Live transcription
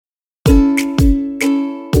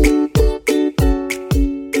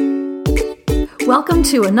Welcome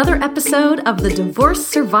to another episode of the Divorce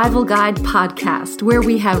Survival Guide podcast, where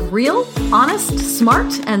we have real, honest,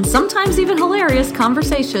 smart, and sometimes even hilarious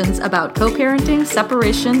conversations about co-parenting,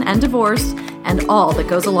 separation, and divorce, and all that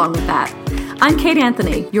goes along with that. I'm Kate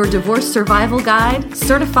Anthony, your divorce survival guide,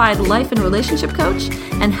 certified life and relationship coach,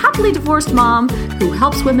 and happily divorced mom who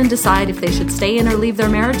helps women decide if they should stay in or leave their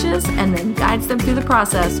marriages and then guides them through the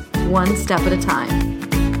process one step at a time.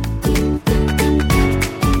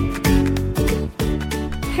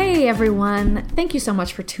 Hey everyone, thank you so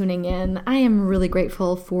much for tuning in. I am really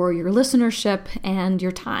grateful for your listenership and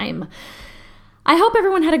your time. I hope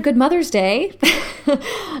everyone had a good Mother's Day.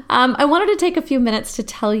 I wanted to take a few minutes to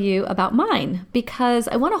tell you about mine because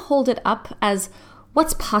I want to hold it up as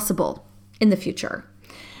what's possible in the future.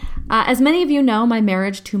 As many of you know, my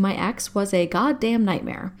marriage to my ex was a goddamn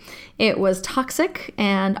nightmare. It was toxic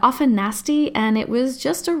and often nasty, and it was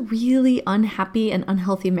just a really unhappy and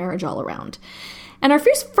unhealthy marriage all around. And our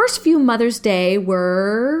first few Mother's Day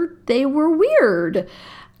were weird.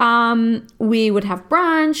 We would have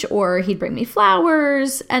brunch or he'd bring me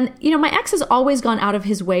flowers. And, my ex has always gone out of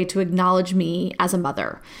his way to acknowledge me as a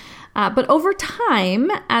mother. But over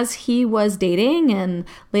time, as he was dating and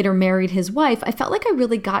later married his wife, I felt like I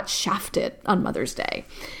really got shafted on Mother's Day.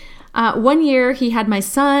 One year he had my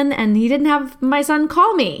son and he didn't have my son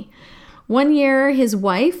call me. One year, his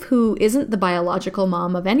wife, who isn't the biological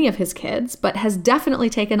mom of any of his kids, but has definitely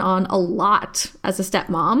taken on a lot as a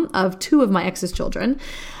stepmom of two of my ex's children,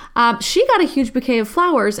 she got a huge bouquet of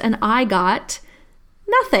flowers and I got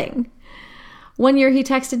nothing. One year he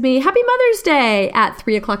texted me, "Happy Mother's Day" at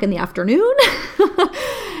 3:00 in the afternoon.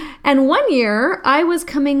 And one year I was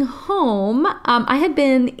coming home. I had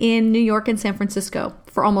been in New York and San Francisco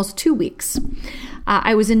for almost 2 weeks.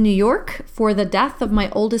 I was in New York for the death of my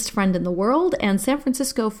oldest friend in the world and San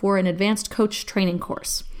Francisco for an advanced coach training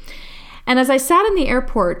course. And as I sat in the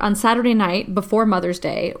airport on Saturday night before Mother's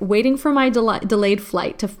Day, waiting for my delayed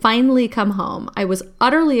flight to finally come home, I was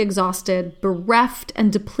utterly exhausted, bereft,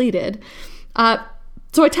 and depleted.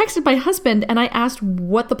 So I texted my husband and I asked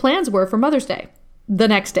what the plans were for Mother's Day the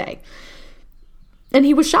next day. And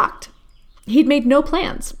he was shocked. He'd made no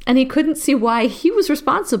plans, and he couldn't see why he was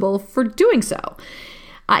responsible for doing so.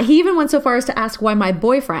 He even went so far as to ask why my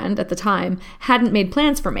boyfriend at the time hadn't made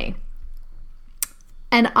plans for me.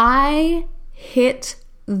 And I hit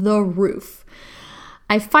the roof.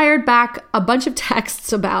 I fired back a bunch of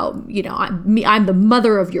texts about, I'm the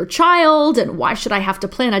mother of your child, and why should I have to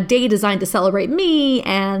plan a day designed to celebrate me?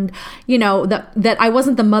 And, that I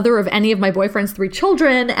wasn't the mother of any of my boyfriend's 3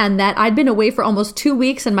 children, and that I'd been away for almost 2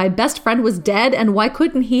 weeks and my best friend was dead, and why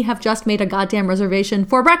couldn't he have just made a goddamn reservation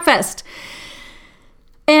for breakfast?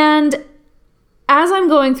 And as I'm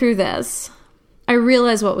going through this, I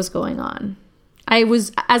realized what was going on.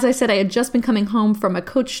 As I said, I had just been coming home from an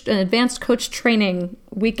advanced coach training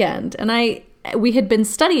weekend, and we had been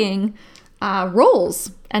studying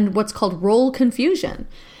roles and what's called role confusion.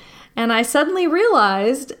 And I suddenly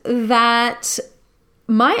realized that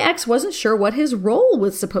my ex wasn't sure what his role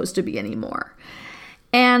was supposed to be anymore.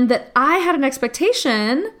 And that I had an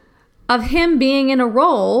expectation of him being in a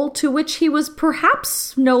role to which he was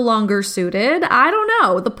perhaps no longer suited. I don't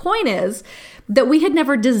know. The point is that we had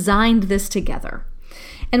never designed this together.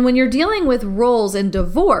 And when you're dealing with roles in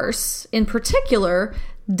divorce, in particular,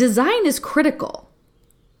 design is critical.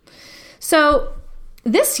 So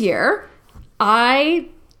this year, I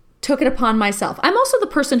took it upon myself. I'm also the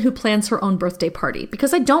person who plans her own birthday party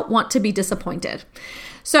because I don't want to be disappointed.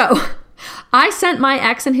 So I sent my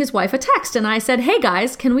ex and his wife a text and I said, "Hey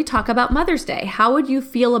guys, can we talk about Mother's Day? How would you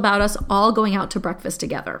feel about us all going out to breakfast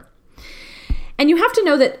together?" And you have to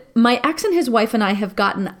know that my ex and his wife and I have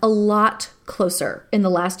gotten a lot closer in the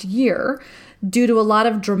last year due to a lot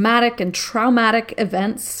of dramatic and traumatic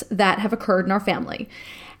events that have occurred in our family.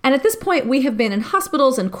 And at this point, we have been in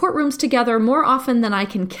hospitals and courtrooms together more often than I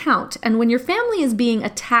can count. And when your family is being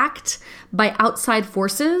attacked by outside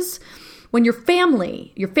forces, when your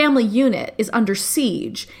family unit is under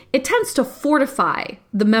siege, it tends to fortify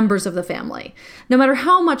the members of the family. No matter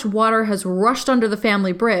how much water has rushed under the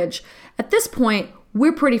family bridge, at this point,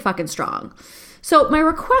 we're pretty fucking strong. So my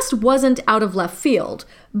request wasn't out of left field,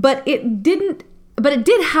 but it did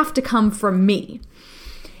have to come from me.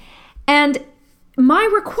 And my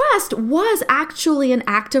request was actually an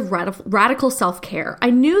act of radical self-care. I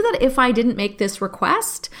knew that if I didn't make this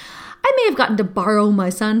request, I may have gotten to borrow my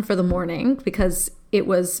son for the morning because it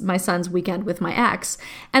was my son's weekend with my ex,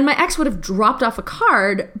 and my ex would have dropped off a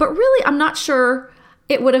card, but really I'm not sure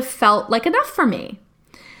it would have felt like enough for me.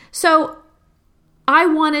 So I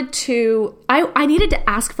needed to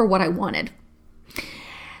ask for what I wanted.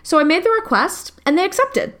 So I made the request and they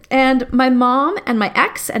accepted. And my mom and my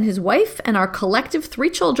ex and his wife and our collective 3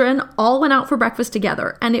 children all went out for breakfast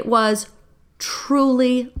together. And it was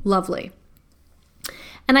truly lovely.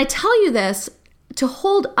 And I tell you this to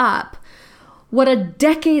hold up what a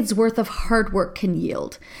decade's worth of hard work can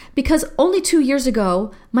yield. Because only 2 years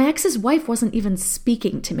ago, my ex's wife wasn't even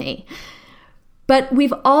speaking to me. But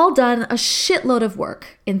we've all done a shitload of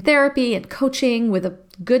work in therapy and coaching with a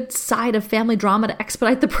good side of family drama to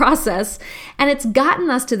expedite the process, and it's gotten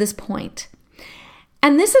us to this point.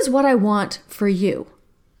 And this is what I want for you.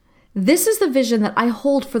 This is the vision that I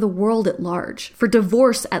hold for the world at large, for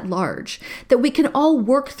divorce at large, that we can all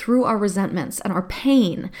work through our resentments and our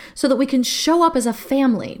pain so that we can show up as a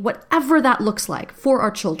family, whatever that looks like, for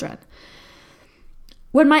our children.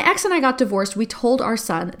 When my ex and I got divorced, we told our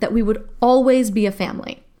son that we would always be a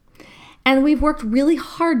family. And we've worked really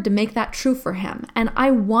hard to make that true for him. And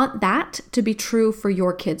I want that to be true for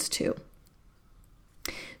your kids too.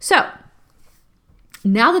 So,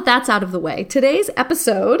 now that that's out of the way, today's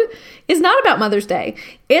episode is not about Mother's Day.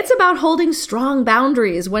 It's about holding strong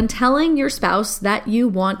boundaries when telling your spouse that you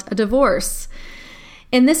want a divorce.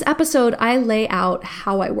 In this episode, I lay out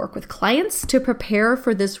how I work with clients to prepare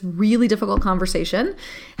for this really difficult conversation,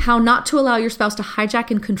 how not to allow your spouse to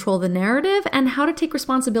hijack and control the narrative, and how to take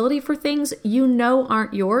responsibility for things you know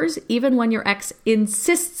aren't yours, even when your ex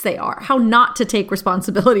insists they are, how not to take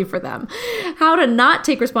responsibility for them, how to not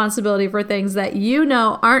take responsibility for things that you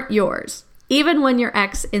know aren't yours, even when your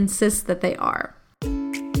ex insists that they are.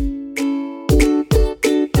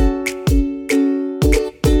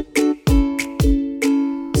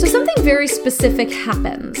 Very specific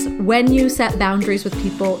happens when you set boundaries with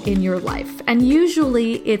people in your life. And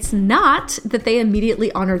usually it's not that they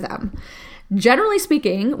immediately honor them. Generally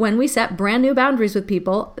speaking, when we set brand new boundaries with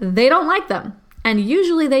people, they don't like them. And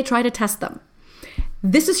usually they try to test them.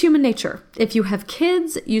 This is human nature. If you have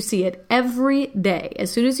kids, you see it every day.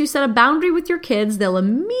 As soon as you set a boundary with your kids, they'll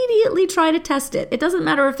immediately try to test it. It doesn't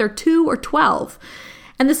matter if they're 2 or 12.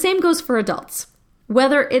 And the same goes for adults.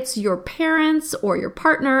 Whether it's your parents or your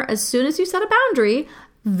partner, as soon as you set a boundary,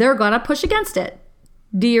 they're gonna push against it.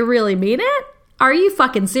 Do you really mean it? Are you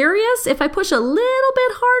fucking serious? If I push a little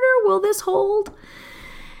bit harder, will this hold?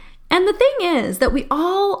 And the thing is that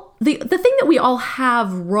the thing that we all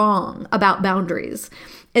have wrong about boundaries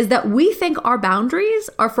is that we think our boundaries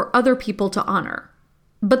are for other people to honor.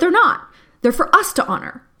 But they're not. They're for us to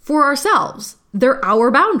honor, for ourselves. They're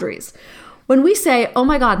our boundaries. When we say, oh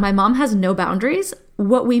my God, my mom has no boundaries,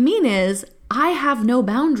 what we mean is, I have no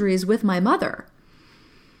boundaries with my mother.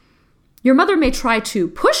 Your mother may try to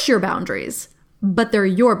push your boundaries, but they're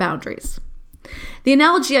your boundaries. The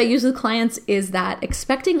analogy I use with clients is that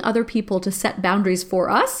expecting other people to set boundaries for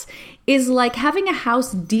us is like having a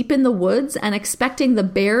house deep in the woods and expecting the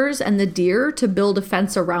bears and the deer to build a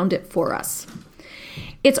fence around it for us.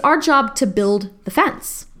 It's our job to build the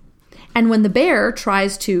fence. And when the bear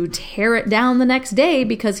tries to tear it down the next day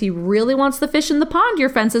because he really wants the fish in the pond your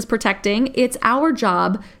fence is protecting, it's our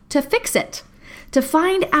job to fix it, to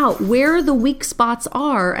find out where the weak spots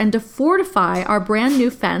are and to fortify our brand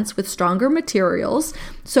new fence with stronger materials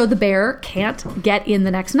so the bear can't get in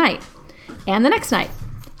the next night, and the next night,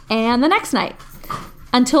 and the next night,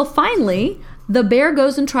 until finally the bear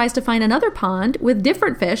goes and tries to find another pond with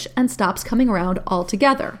different fish and stops coming around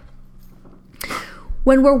altogether.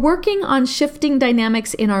 When we're working on shifting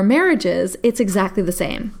dynamics in our marriages, it's exactly the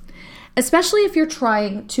same, especially if you're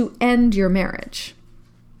trying to end your marriage.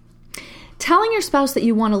 Telling your spouse that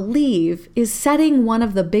you want to leave is setting one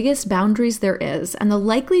of the biggest boundaries there is, and the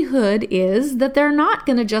likelihood is that they're not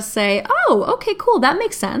going to just say, oh, okay, cool, that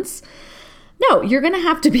makes sense. No, you're going to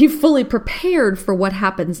have to be fully prepared for what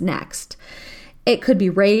happens next. It could be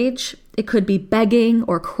rage, it could be begging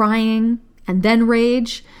or crying, and then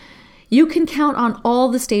rage. You can count on all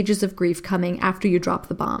the stages of grief coming after you drop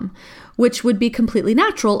the bomb, which would be completely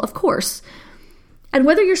natural, of course. And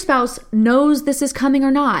whether your spouse knows this is coming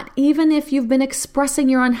or not, even if you've been expressing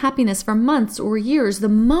your unhappiness for months or years, the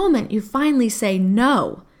moment you finally say,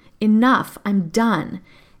 no, enough, I'm done,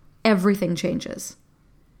 everything changes.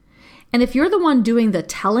 And if you're the one doing the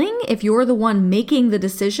telling, if you're the one making the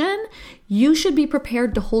decision, you should be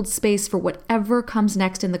prepared to hold space for whatever comes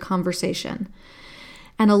next in the conversation.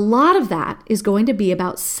 And a lot of that is going to be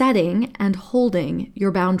about setting and holding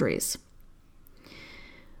your boundaries.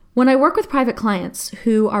 When I work with private clients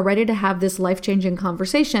who are ready to have this life-changing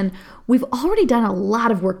conversation, we've already done a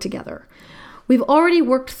lot of work together. We've already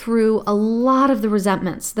worked through a lot of the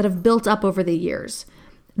resentments that have built up over the years.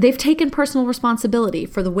 They've taken personal responsibility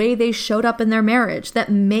for the way they showed up in their marriage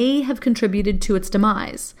that may have contributed to its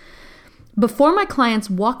demise. Before my clients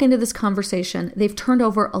walk into this conversation, they've turned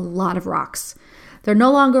over a lot of rocks. They're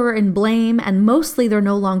no longer in blame, and mostly they're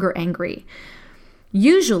no longer angry.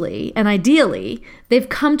 Usually, and ideally, they've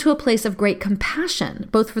come to a place of great compassion,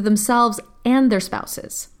 both for themselves and their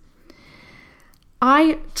spouses.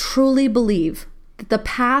 I truly believe that the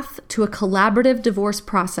path to a collaborative divorce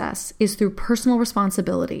process is through personal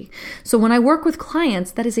responsibility. So when I work with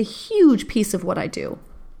clients, that is a huge piece of what I do.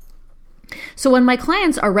 So when my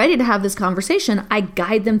clients are ready to have this conversation, I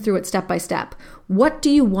guide them through it step by step. What do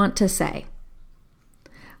you want to say?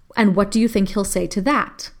 And what do you think he'll say to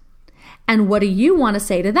that? And what do you want to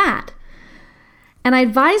say to that? And I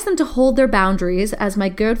advise them to hold their boundaries, as my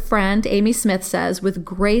good friend Amy Smith says, with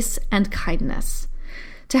grace and kindness.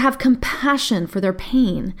 To have compassion for their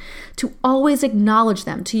pain, to always acknowledge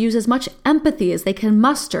them, to use as much empathy as they can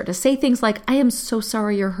muster, to say things like, I am so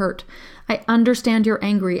sorry you're hurt. I understand you're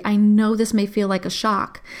angry. I know this may feel like a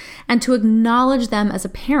shock. And to acknowledge them as a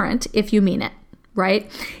parent if you mean it, right?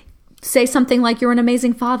 Say something like, you're an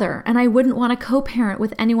amazing father, and I wouldn't want to co-parent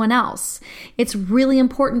with anyone else. It's really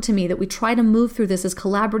important to me that we try to move through this as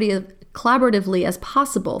collaboratively as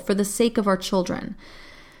possible for the sake of our children.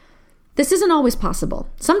 This isn't always possible.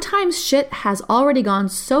 Sometimes shit has already gone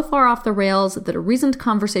so far off the rails that a reasoned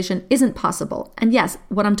conversation isn't possible. And yes,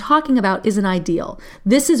 what I'm talking about isn't ideal.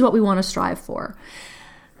 This is what we want to strive for.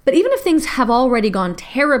 But even if things have already gone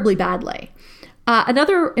terribly badly,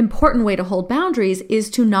 another important way to hold boundaries is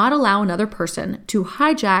to not allow another person to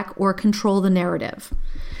hijack or control the narrative.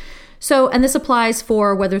 So, and this applies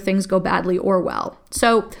for whether things go badly or well.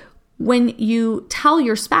 So, when you tell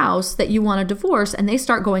your spouse that you want a divorce and they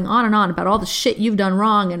start going on and on about all the shit you've done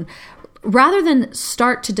wrong, and rather than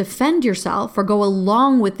start to defend yourself or go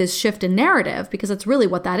along with this shift in narrative, because that's really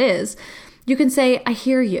what that is, you can say, I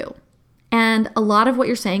hear you. And a lot of what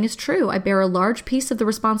you're saying is true. I bear a large piece of the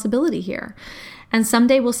responsibility here. And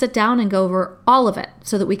someday we'll sit down and go over all of it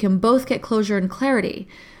so that we can both get closure and clarity.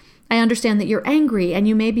 I understand that you're angry and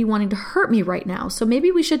you may be wanting to hurt me right now. So maybe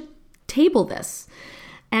we should table this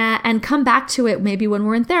and come back to it maybe when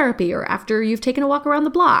we're in therapy or after you've taken a walk around the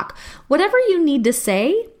block. Whatever you need to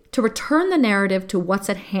say to return the narrative to what's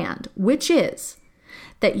at hand, which is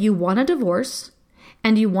that you want a divorce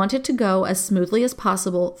and you want it to go as smoothly as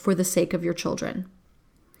possible for the sake of your children.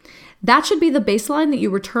 That should be the baseline that you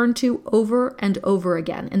return to over and over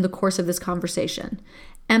again in the course of this conversation.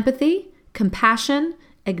 Empathy, compassion,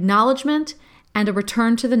 acknowledgement, and a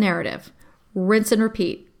return to the narrative. Rinse and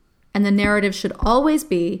repeat. And the narrative should always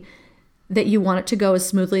be that you want it to go as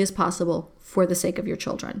smoothly as possible for the sake of your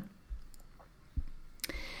children.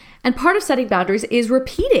 And part of setting boundaries is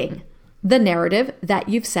repeating the narrative that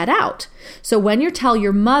you've set out. So when you tell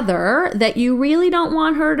your mother that you really don't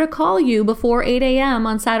want her to call you before 8 a.m.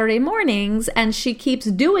 on Saturday mornings, and she keeps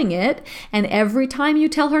doing it, and every time you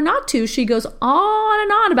tell her not to, she goes on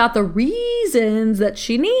and on about the reasons that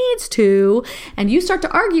she needs to, and you start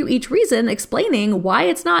to argue each reason, explaining why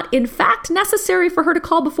it's not in fact necessary for her to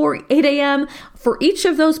call before 8 a.m. for each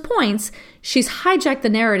of those points, she's hijacked the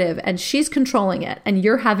narrative and she's controlling it, and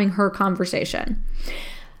you're having her conversation.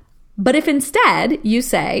 But if instead you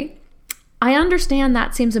say, I understand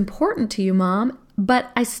that seems important to you, Mom, but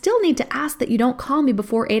I still need to ask that you don't call me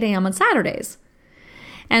before 8 a.m. on Saturdays.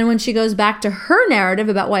 And when she goes back to her narrative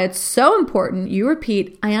about why it's so important, you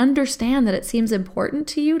repeat, I understand that it seems important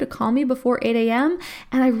to you to call me before 8 a.m.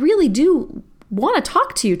 and I really do want to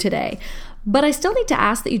talk to you today, but I still need to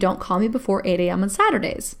ask that you don't call me before 8 a.m. on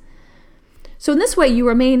Saturdays. So in this way, you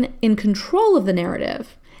remain in control of the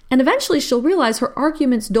narrative. And eventually she'll realize her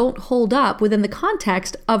arguments don't hold up within the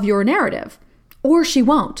context of your narrative. Or she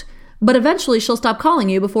won't. But eventually she'll stop calling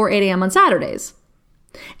you before 8 a.m. on Saturdays.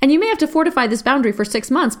 And you may have to fortify this boundary for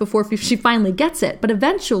 6 months before she finally gets it. But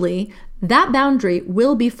eventually that boundary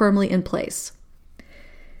will be firmly in place.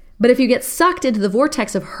 But if you get sucked into the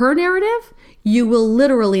vortex of her narrative, you will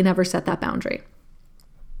literally never set that boundary.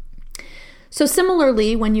 So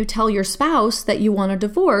similarly, when you tell your spouse that you want a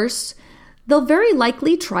divorce, they'll very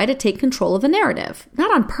likely try to take control of the narrative.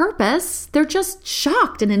 Not on purpose, they're just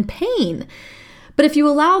shocked and in pain. But if you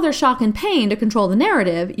allow their shock and pain to control the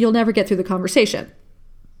narrative, you'll never get through the conversation.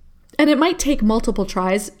 And it might take multiple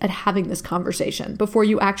tries at having this conversation before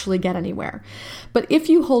you actually get anywhere. But if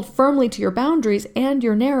you hold firmly to your boundaries and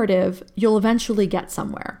your narrative, you'll eventually get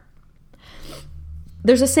somewhere.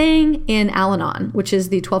 There's a saying in Al-Anon, which is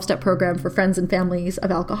the 12-step program for friends and families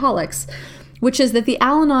of alcoholics, which is that the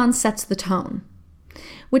Al-Anon sets the tone,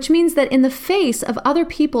 which means that in the face of other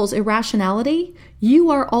people's irrationality,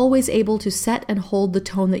 you are always able to set and hold the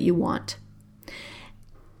tone that you want.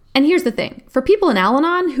 And here's the thing. For people in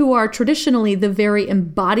Al-Anon who are traditionally the very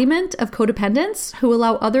embodiment of codependence, who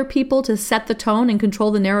allow other people to set the tone and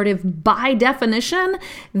control the narrative by definition,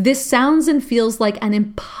 this sounds and feels like an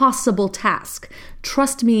impossible task.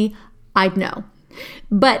 Trust me, I'd know.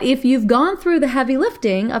 But if you've gone through the heavy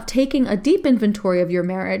lifting of taking a deep inventory of your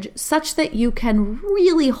marriage such that you can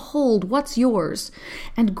really hold what's yours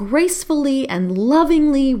and gracefully and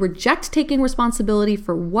lovingly reject taking responsibility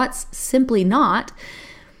for what's simply not,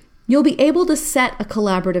 you'll be able to set a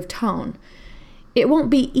collaborative tone. It won't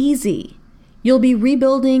be easy. You'll be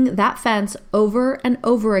rebuilding that fence over and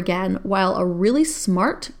over again while a really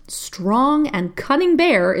smart, strong, and cunning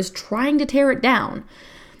bear is trying to tear it down.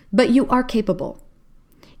 But you are capable.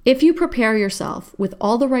 If you prepare yourself with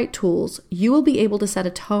all the right tools, you will be able to set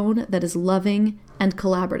a tone that is loving and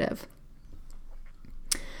collaborative.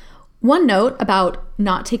 One note about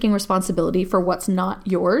not taking responsibility for what's not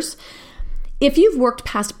yours. If you've worked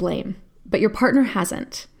past blame, but your partner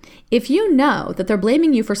hasn't, if you know that they're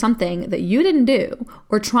blaming you for something that you didn't do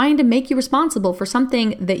or trying to make you responsible for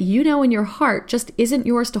something that you know in your heart just isn't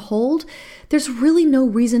yours to hold, there's really no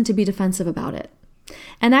reason to be defensive about it.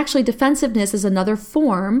 And actually, defensiveness is another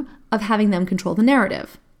form of having them control the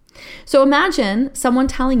narrative. So imagine someone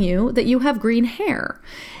telling you that you have green hair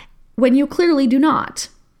when you clearly do not.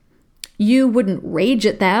 You wouldn't rage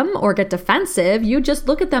at them or get defensive. You just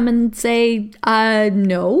look at them and say,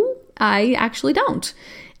 no, I actually don't.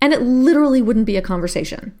 And it literally wouldn't be a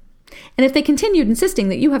conversation. And if they continued insisting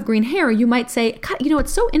that you have green hair, you might say, God,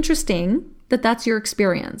 it's so interesting that that's your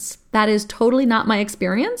experience. That is totally not my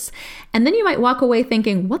experience. And then you might walk away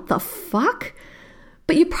thinking, what the fuck?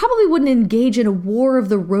 But you probably wouldn't engage in a war of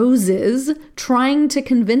the roses trying to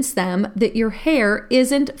convince them that your hair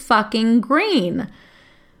isn't fucking green.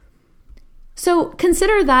 So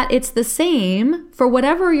consider that it's the same for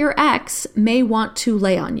whatever your ex may want to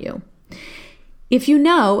lay on you. If you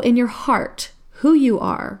know in your heart who you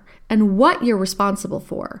are and what you're responsible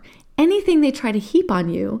for, anything they try to heap on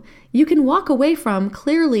you, you can walk away from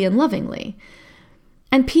clearly and lovingly.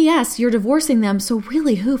 And P.S., you're divorcing them, so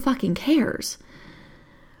really, who fucking cares?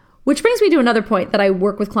 Which brings me to another point that I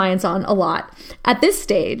work with clients on a lot. At this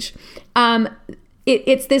stage,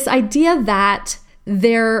 it's this idea that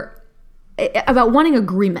they're about wanting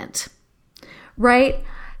agreement, right?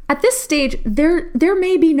 At this stage, there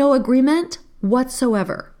may be no agreement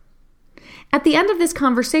whatsoever. At the end of this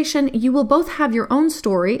conversation, you will both have your own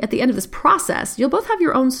story. At the end of this process, you'll both have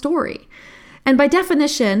your own story. And by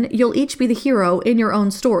definition, you'll each be the hero in your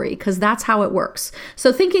own story, because that's how it works.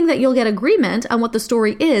 So thinking that you'll get agreement on what the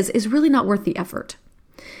story is really not worth the effort.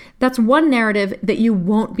 That's one narrative that you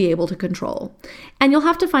won't be able to control. And you'll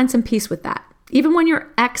have to find some peace with that, even when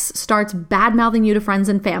your ex starts bad-mouthing you to friends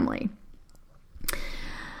and family.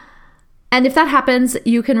 And if that happens,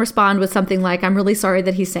 you can respond with something like, I'm really sorry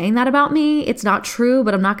that he's saying that about me. It's not true,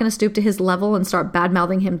 but I'm not going to stoop to his level and start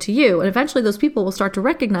bad-mouthing him to you. And eventually those people will start to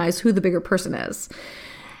recognize who the bigger person is.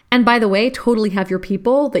 And by the way, totally have your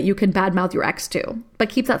people that you can bad-mouth your ex to. But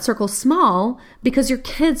keep that circle small because your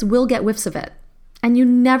kids will get whiffs of it. And you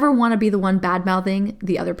never want to be the one bad-mouthing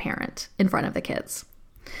the other parent in front of the kids.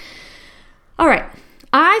 All right.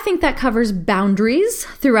 I think that covers boundaries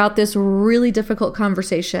throughout this really difficult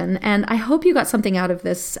conversation. And I hope you got something out of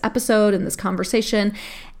this episode and this conversation.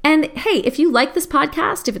 And hey, if you like this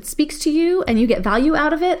podcast, if it speaks to you and you get value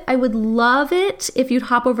out of it, I would love it if you'd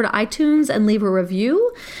hop over to iTunes and leave a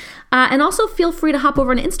review. And also feel free to hop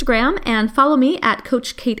over on Instagram and follow me at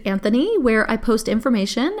Coach Kate Anthony, where I post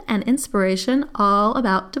information and inspiration all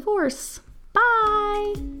about divorce.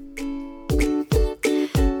 Bye.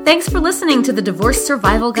 Thanks for listening to the Divorce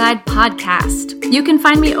Survival Guide podcast. You can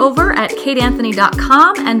find me over at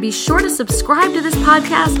kateanthony.com and be sure to subscribe to this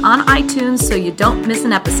podcast on iTunes so you don't miss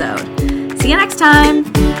an episode. See you next time.